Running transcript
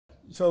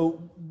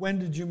So when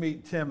did you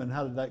meet Tim, and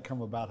how did that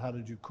come about? How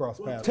did you cross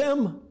paths?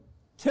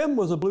 Tim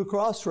was a Blue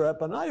Cross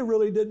rep, and I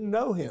really didn't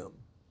know him.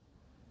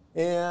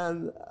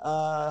 And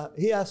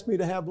he asked me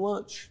to have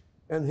lunch,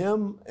 and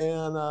him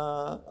and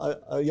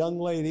a young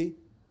lady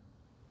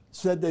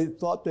said they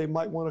thought they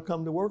might want to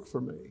come to work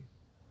for me.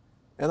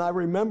 And I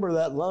remember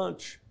that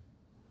lunch,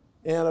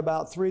 and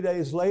about 3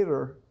 days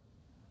later,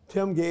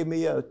 Tim gave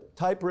me a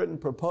typewritten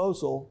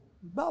proposal,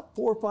 about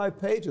 4 or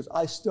 5 pages.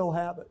 I still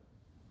have it.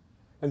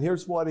 And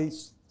here's what he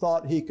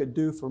thought he could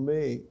do for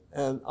me.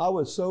 And I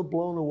was so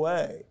blown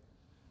away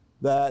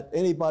that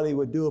anybody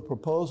would do a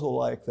proposal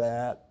like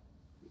that.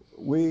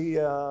 We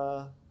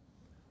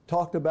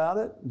talked about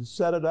it and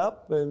set it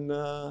up,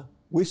 and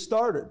we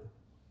started.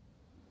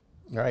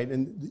 Right,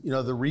 and you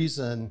know, the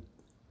reason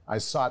I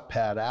sought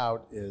Pat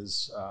out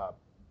is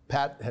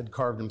Pat had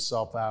carved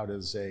himself out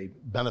as a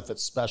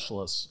benefits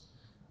specialist,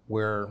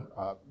 where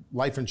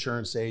life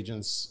insurance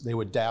agents, they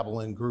would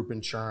dabble in group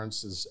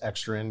insurance as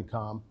extra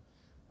income.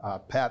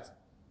 Pat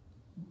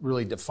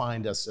really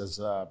defined us as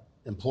an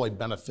employee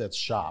benefits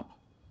shop.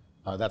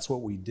 That's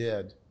what we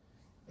did.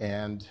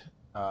 And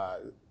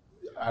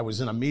I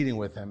was in a meeting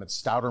with him at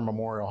Stouter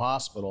Memorial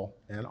Hospital,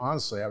 and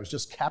honestly, I was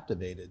just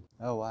captivated.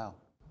 Oh, wow.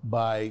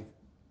 By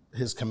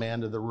his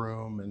command of the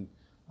room, and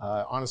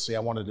honestly, I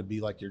wanted to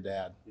be like your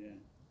dad. Yeah.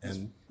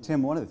 And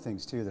Tim, one of the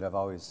things too that I've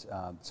always,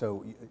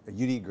 so a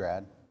UD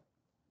grad,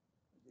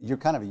 you're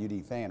kind of a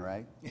UD fan,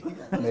 right?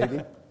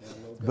 Maybe.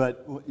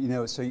 But you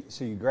know, so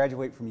you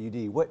graduate from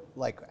UD.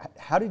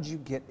 How did you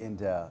get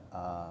into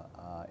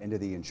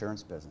the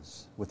insurance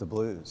business with the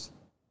Blues?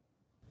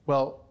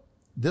 Well,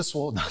 this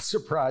will not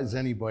surprise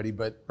anybody,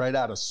 but right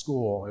out of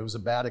school, it was a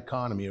bad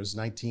economy. It was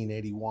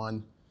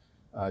 1981,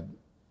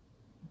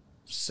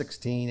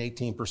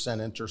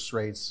 18% interest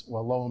rates.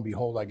 Well, lo and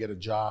behold, I get a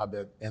job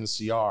at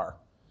NCR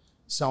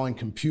selling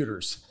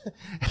computers.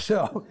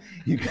 So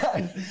do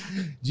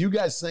you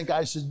guys think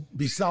I should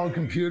be selling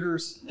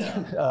computers?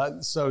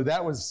 So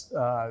that was,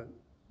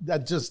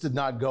 that just did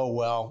not go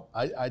well.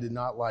 I did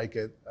not like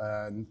it.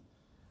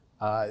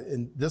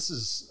 And this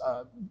is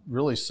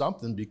really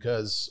something,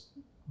 because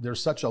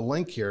there's such a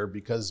link here,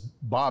 because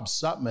Bob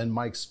Suttman,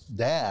 Mike's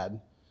dad,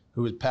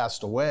 who had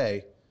passed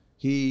away,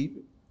 I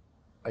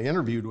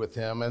interviewed with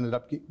him, ended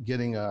up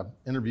getting an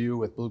interview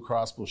with Blue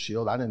Cross Blue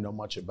Shield. I didn't know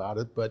much about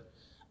it, but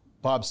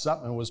Bob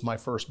Suttman was my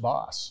first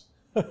boss.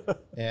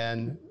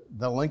 And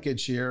the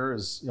linkage here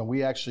is, you know,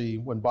 we actually,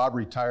 when Bob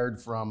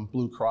retired from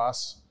Blue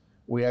Cross,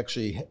 we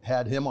actually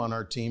had him on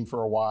our team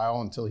for a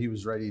while until he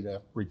was ready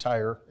to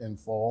retire in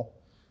full.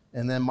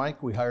 And then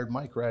Mike, we hired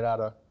Mike right out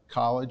of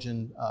college,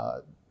 and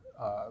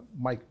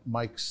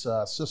Mike's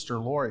sister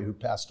Lori, who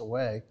passed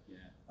away,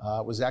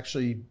 was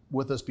actually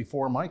with us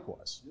before Mike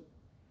was.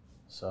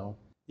 So.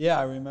 Yeah,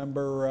 I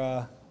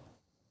remember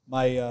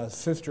my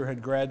sister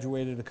had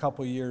graduated a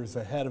couple years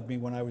ahead of me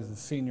when I was a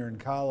senior in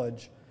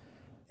college,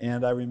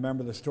 and I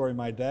remember the story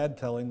my dad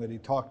telling, that he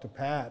talked to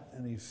Pat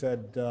and he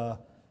said,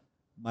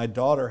 my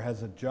daughter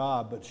has a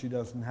job, but she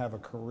doesn't have a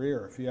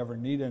career. If you ever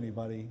need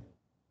anybody,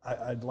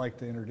 I'd like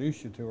to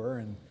introduce you to her.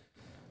 And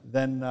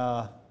then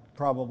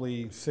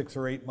probably 6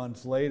 or 8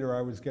 months later,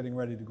 I was getting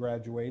ready to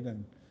graduate,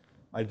 and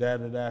my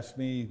dad had asked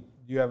me,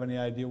 do you have any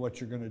idea what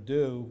you're going to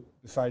do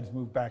besides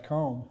move back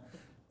home?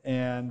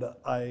 And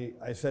I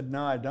said,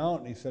 no, I don't.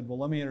 And he said, well,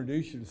 let me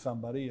introduce you to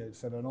somebody. I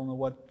said, I don't know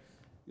what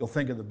you'll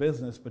think of the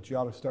business, but you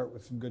ought to start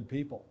with some good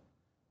people.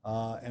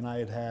 And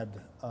I had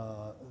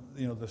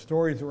you know, the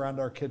stories around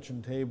our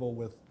kitchen table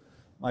with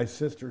my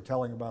sister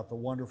telling about the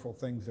wonderful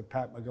things that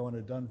Pat McGohan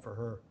had done for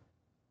her,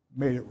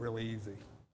 made it really easy.